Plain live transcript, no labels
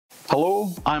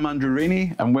Hello, I'm Andrew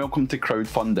Rainey and welcome to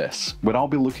Crowdfund This, where I'll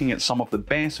be looking at some of the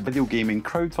best video gaming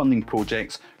crowdfunding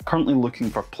projects currently looking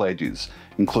for pledges,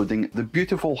 including the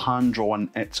beautiful hand-drawn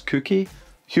It's KOOKY,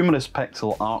 humorous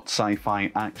pixel art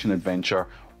sci-fi action-adventure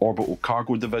Orbital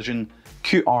Cargo Division,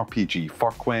 cute RPG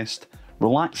FURQUEST,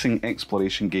 relaxing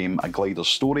exploration game A GLIDER'S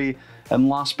Story, and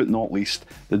last but not least,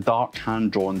 the dark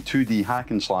hand-drawn 2D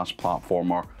hack-and-slash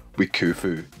platformer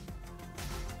WEKUFU.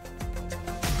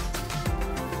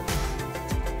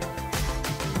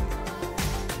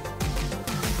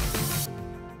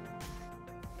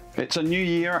 It's a new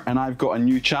year and I've got a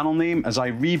new channel name as I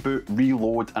reboot,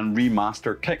 reload and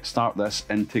remaster Kickstart This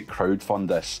into Crowdfund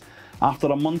This. After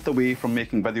a month away from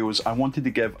making videos, I wanted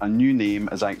to give a new name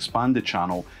as I expand the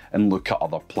channel and look at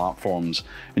other platforms.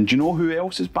 And do you know who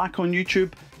else is back on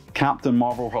YouTube? Captain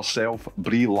Marvel herself,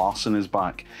 Brie Larson, is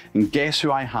back. And guess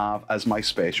who I have as my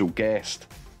special guest?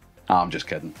 I'm just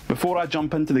kidding. Before I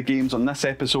jump into the games on this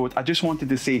episode, I just wanted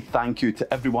to say thank you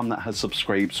to everyone that has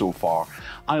subscribed so far.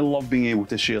 I love being able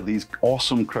to share these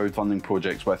awesome crowdfunding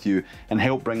projects with you and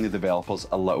help bring the developers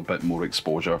a little bit more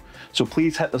exposure. So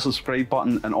please hit the subscribe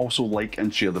button and also like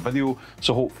and share the video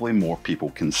so hopefully more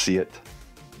people can see it.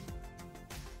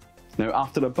 Now,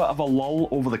 after a bit of a lull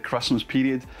over the Christmas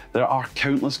period, there are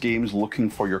countless games looking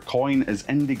for your coin as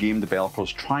indie game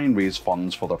developers try and raise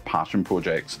funds for their passion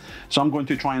projects. So I'm going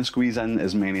to try and squeeze in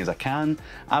as many as I can.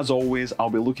 As always, I'll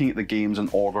be looking at the games in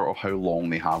order of how long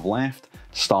they have left,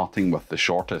 starting with the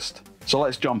shortest. So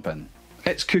let's jump in.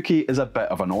 It's KOOKY is a bit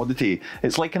of an oddity.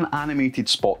 It's like an animated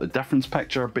spot the difference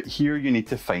picture, but here you need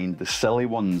to find the silly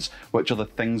ones, which are the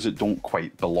things that don't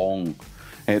quite belong.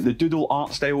 The doodle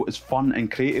art style is fun and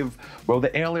creative. While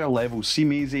the earlier levels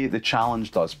seem easy, the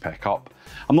challenge does pick up.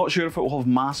 I'm not sure if it will have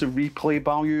massive replay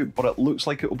value, but it looks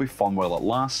like it will be fun while it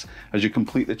lasts, as you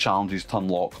complete the challenges to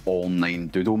unlock all 9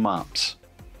 doodle maps.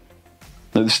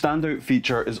 Now, the standout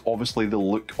feature is obviously the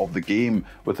look of the game,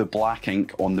 with the black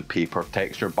ink on the paper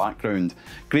texture background.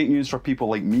 Great news for people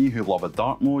like me who love a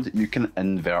dark mode, you can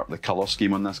invert the colour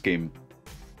scheme on this game.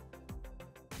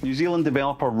 New Zealand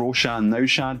developer Roshan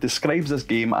Naushad describes this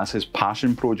game as his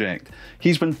passion project.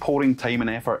 He's been pouring time and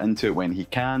effort into it when he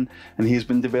can, and he's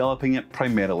been developing it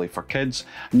primarily for kids,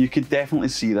 and you could definitely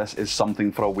see this as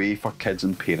something for a way for kids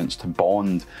and parents to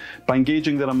bond. By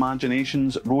engaging their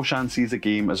imaginations, Roshan sees the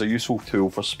game as a useful tool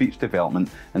for speech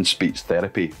development and speech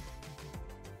therapy.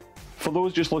 For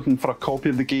those just looking for a copy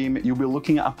of the game, you'll be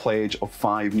looking at a pledge of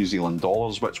 $5 New Zealand,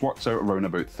 which works out around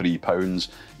about £3.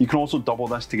 You can also double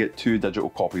this to get 2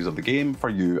 digital copies of the game for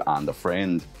you and a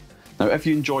friend. Now, if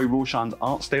you enjoy Roshan's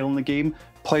art style in the game,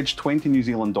 pledge $20 New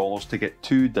Zealand to get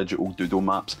 2 digital doodle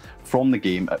maps from the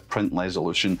game at print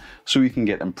resolution so you can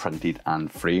get them printed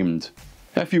and framed.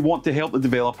 If you want to help the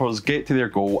developers get to their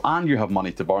goal and you have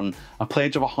money to burn, a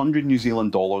pledge of $100 New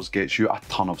Zealand gets you a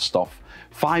ton of stuff.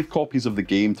 5 copies of the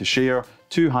game to share,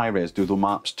 2 high-res doodle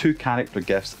maps, 2 character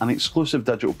gifts, an exclusive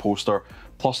digital poster,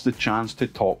 plus the chance to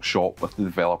talk shop with the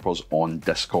developers on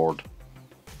Discord.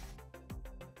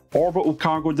 Orbital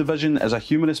Cargo Division is a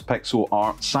humorous pixel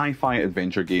art sci-fi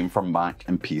adventure game for Mac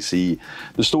and PC.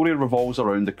 The story revolves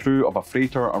around the crew of a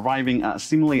freighter arriving at a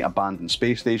seemingly abandoned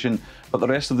space station, but the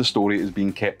rest of the story is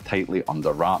being kept tightly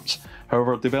under wraps.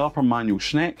 However, developer Manuel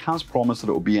Schneck has promised that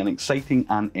it will be an exciting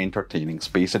and entertaining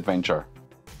space adventure.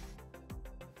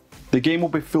 The game will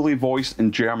be fully voiced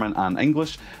in German and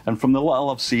English, and from the little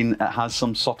I've seen, it has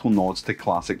some subtle nods to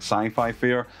classic sci-fi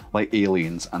fare like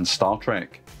Aliens and Star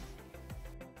Trek.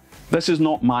 This is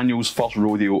not Manuel's first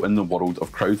rodeo in the world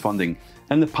of crowdfunding.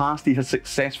 In the past, he has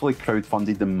successfully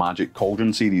crowdfunded the Magic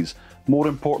Cauldron series. More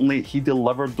importantly, he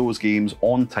delivered those games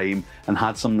on time and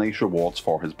had some nice rewards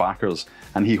for his backers,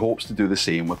 and he hopes to do the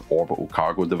same with Orbital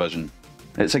Cargo Division.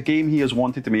 It's a game he has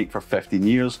wanted to make for 15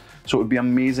 years, so it would be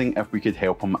amazing if we could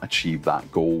help him achieve that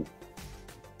goal.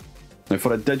 Now,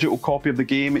 for a digital copy of the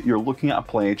game, you're looking at a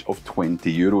pledge of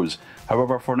 €20.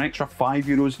 However, for an extra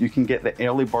 €5, you can get the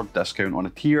early bird discount on a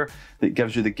tier that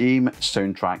gives you the game,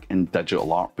 soundtrack and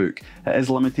digital art book. It is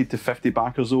limited to 50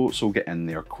 backers though, so get in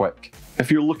there quick. If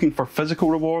you're looking for physical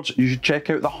rewards, you should check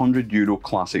out the €100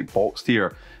 classic box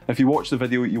tier. If you watch the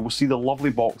video, you will see the lovely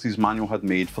boxes Manuel had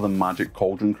made for the Magic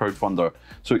Cauldron crowdfunder,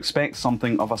 so expect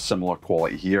something of a similar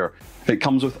quality here. It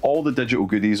comes with all the digital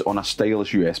goodies on a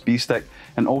stylish USB stick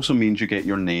and also means you get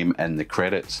your name in the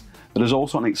credits. There is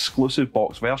also an exclusive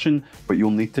box version, but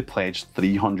you'll need to pledge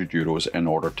 €300 in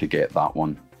order to get that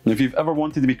one. Now, if you've ever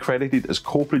wanted to be credited as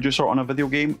co-producer on a video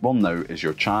game, well, now is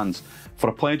your chance. For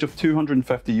a pledge of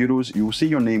 €250, you will see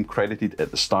your name credited at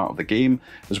the start of the game,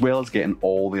 as well as getting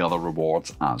all the other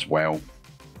rewards as well.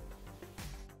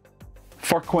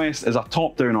 FURQUEST is a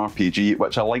top-down RPG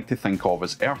which I like to think of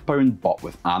as Earthbound but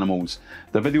with animals.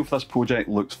 The video for this project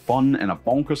looks fun in a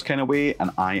bonkers kind of way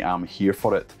and I am here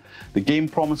for it. The game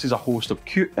promises a host of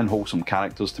cute and wholesome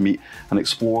characters to meet and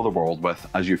explore the world with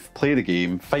as you play the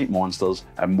game, fight monsters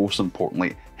and most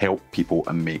importantly help people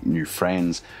and make new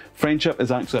friends. Friendship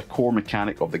is actually a core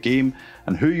mechanic of the game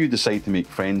and who you decide to make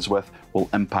friends with will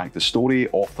impact the story,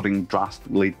 offering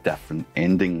drastically different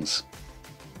endings.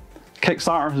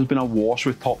 Kickstarter has been awash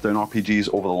with top-down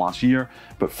RPGs over the last year,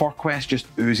 but FURQUEST just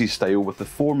oozes style with the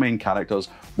 4 main characters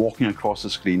walking across the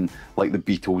screen like the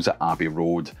Beatles at Abbey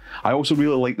Road. I also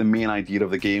really like the main idea of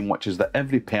the game, which is that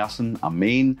every person, a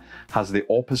main, has the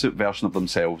opposite version of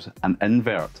themselves, an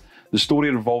invert. The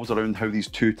story revolves around how these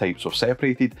two types are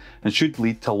separated and should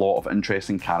lead to a lot of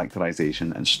interesting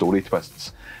characterization and story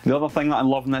twists. The other thing that I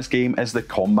love in this game is the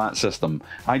combat system.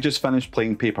 I just finished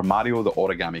playing Paper Mario the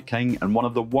Origami King and one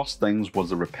of the worst things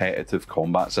was the repetitive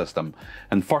combat system.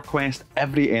 In FURQUEST,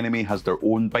 every enemy has their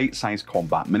own bite-sized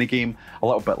combat minigame, a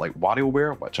little bit like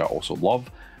WarioWare, which I also love.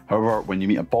 However, when you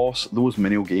meet a boss, those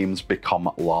mini-games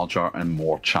become larger and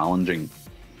more challenging.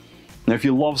 Now if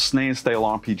you love SNES style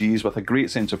RPGs with a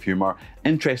great sense of humour,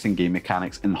 interesting game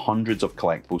mechanics and hundreds of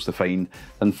collectibles to find,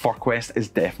 then FURQUEST is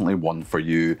definitely one for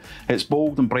you. It's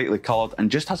bold and brightly coloured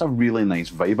and just has a really nice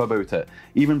vibe about it.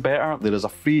 Even better, there is a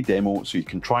free demo so you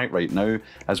can try it right now,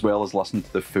 as well as listen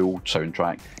to the full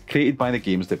soundtrack, created by the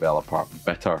game's developer,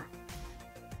 Bitter.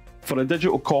 For a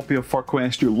digital copy of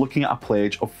FURQUEST, you're looking at a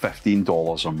pledge of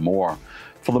 $15 or more.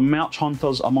 For the merch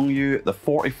hunters among you, the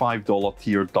 $45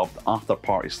 tier dubbed After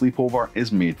Party Sleepover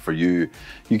is made for you.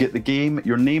 You get the game,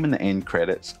 your name in the end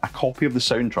credits, a copy of the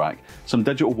soundtrack, some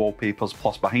digital wallpapers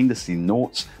plus behind the scene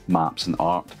notes, maps and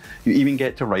art. You even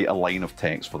get to write a line of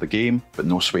text for the game, but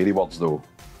no sweary words though.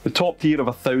 The top tier of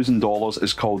 $1,000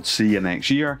 is called See You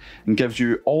Next Year and gives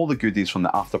you all the goodies from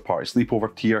the After Party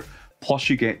Sleepover tier, plus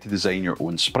you get to design your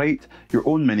own sprite, your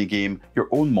own minigame, your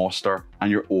own monster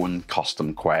and your own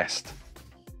custom quest.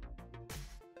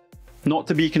 Not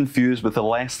to be confused with the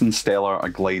less than stellar A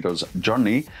Glider's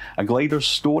Journey, A Glider's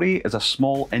Story is a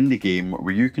small indie game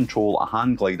where you control a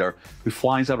hand glider who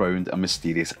flies around a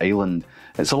mysterious island.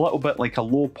 It's a little bit like a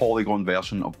low polygon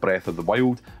version of Breath of the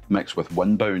Wild mixed with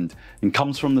Windbound and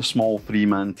comes from the small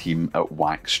 3-man team at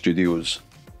WEKUFU Studios.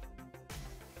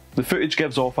 The footage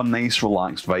gives off a nice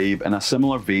relaxed vibe in a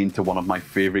similar vein to one of my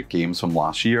favourite games from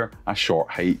last year, A Short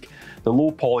Hike. The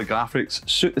low poly graphics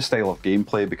suit the style of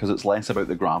gameplay because it's less about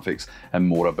the graphics and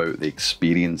more about the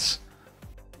experience.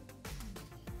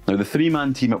 Now the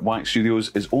 3-man team at WEKUFU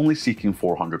Studios is only seeking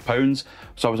 £400,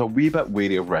 so I was a wee bit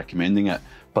wary of recommending it,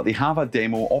 but they have a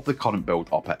demo of the current build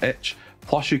up at itch,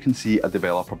 plus you can see a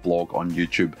developer blog on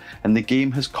YouTube, and the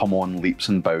game has come on leaps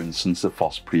and bounds since the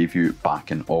first preview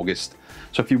back in August.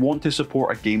 So if you want to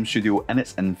support a game studio in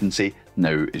its infancy,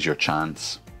 now is your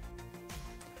chance.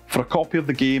 For a copy of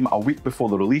the game a week before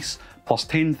the release, plus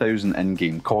 10,000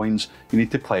 in-game coins, you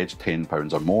need to pledge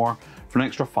 £10 or more. For an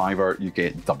extra £5, you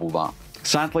get double that.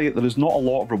 Sadly, there is not a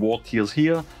lot of reward tiers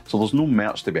here, so there's no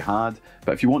merch to be had,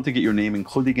 but if you want to get your name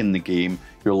included in the game,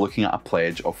 you're looking at a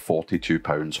pledge of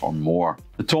 £42 or more.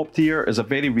 The top tier is a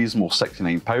very reasonable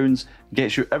 £69,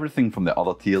 gets you everything from the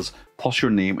other tiers, plus your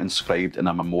name inscribed in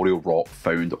a memorial rock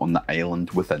found on the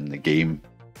island within the game.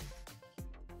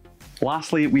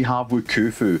 Lastly, we have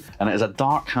WEKUFU, and it is a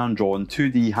dark hand-drawn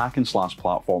 2D hack-and-slash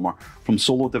platformer from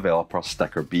solo developer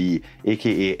Sticker B,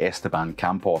 aka Esteban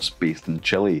Campos, based in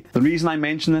Chile. The reason I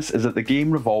mention this is that the game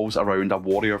revolves around a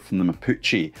warrior from the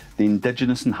Mapuche, the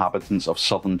indigenous inhabitants of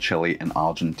southern Chile and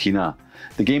Argentina.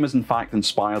 The game is in fact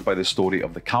inspired by the story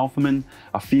of the Kaufman,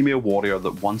 a female warrior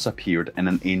that once appeared in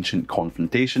an ancient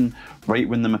confrontation right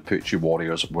when the Mapuche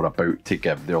warriors were about to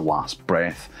give their last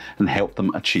breath and help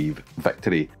them achieve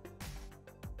victory.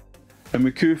 In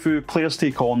WEKUFU, players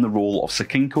take on the role of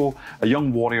Sakinko, a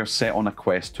young warrior set on a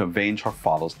quest to avenge her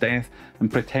father's death and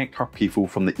protect her people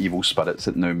from the evil spirits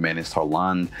that now menaced her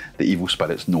land, the evil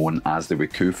spirits known as the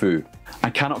WEKUFU. I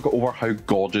cannot get over how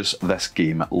gorgeous this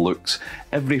game looks.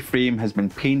 Every frame has been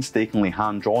painstakingly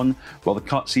hand-drawn, while the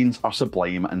cutscenes are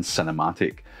sublime and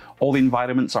cinematic. All the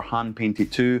environments are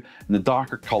hand-painted too, and the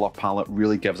darker colour palette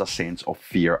really gives a sense of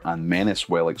fear and menace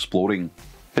while exploring.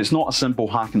 It's not a simple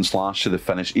hack and slash to the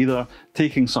finish either,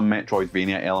 taking some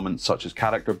Metroidvania elements such as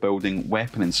character building,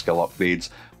 weapon and skill upgrades,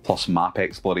 plus map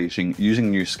exploration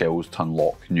using new skills to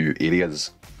unlock new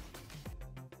areas.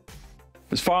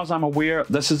 As far as I'm aware,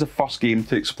 this is the first game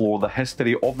to explore the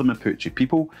history of the Mapuche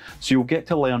people, so you'll get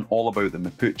to learn all about the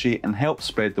Mapuche and help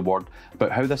spread the word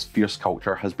about how this fierce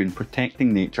culture has been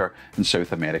protecting nature in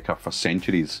South America for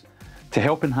centuries. To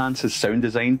help enhance his sound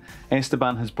design,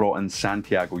 Esteban has brought in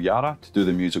Santiago Yara to do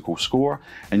the musical score,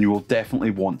 and you will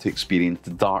definitely want to experience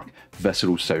the dark,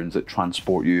 visceral sounds that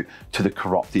transport you to the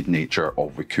corrupted nature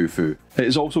of WEKUFU. It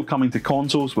is also coming to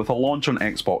consoles, with a launch on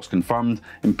Xbox confirmed,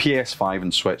 and PS5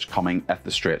 and Switch coming if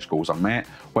the stretch goals are met,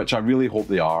 which I really hope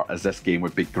they are, as this game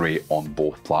would be great on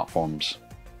both platforms.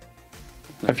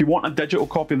 If you want a digital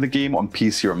copy of the game on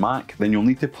PC or Mac, then you'll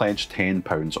need to pledge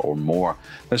 £10 or more.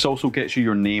 This also gets you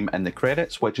your name in the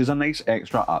credits, which is a nice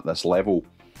extra at this level.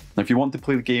 If you want to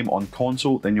play the game on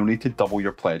console, then you'll need to double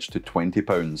your pledge to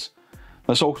 £20.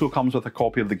 This also comes with a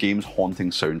copy of the game's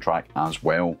haunting soundtrack as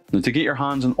well. Now, to get your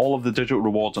hands on all of the digital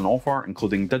rewards on offer,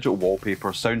 including digital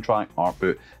wallpaper, soundtrack, art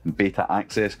boot and beta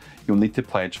access, you'll need to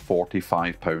pledge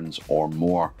 £45 or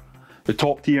more. The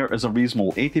top tier is a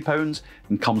reasonable £80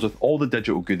 and comes with all the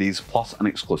digital goodies plus an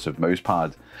exclusive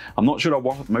mousepad. I'm not sure a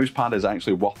mousepad is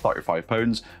actually worth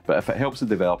 £35, but if it helps the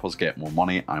developers get more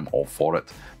money, I'm all for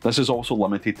it. This is also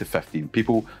limited to 15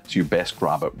 people, so you best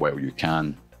grab it while you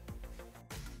can.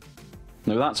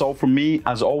 Now that's all from me.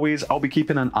 As always, I'll be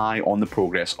keeping an eye on the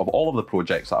progress of all of the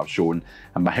projects that I've shown,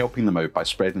 and by helping them out by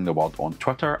spreading the word on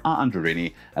Twitter at Andrew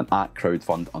Rainey and at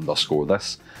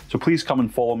crowdfund_this. So please come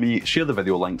and follow me, share the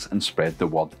video links and spread the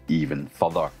word even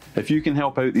further. If you can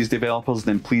help out these developers,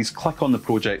 then please click on the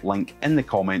project link in the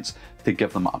comments to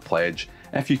give them a pledge.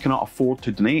 If you cannot afford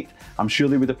to donate, I'm sure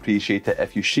they would appreciate it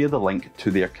if you share the link to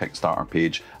their Kickstarter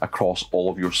page across all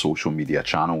of your social media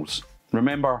channels.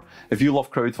 Remember, if you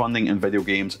love crowdfunding and video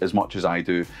games as much as I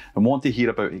do and want to hear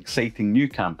about exciting new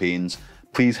campaigns,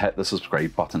 please hit the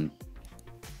subscribe button.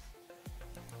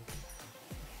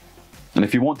 And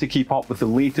if you want to keep up with the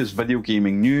latest video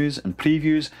gaming news and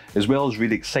previews, as well as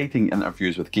read exciting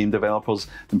interviews with game developers,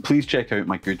 then please check out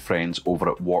my good friends over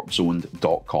at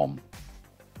warpzoned.com.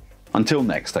 Until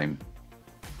next time.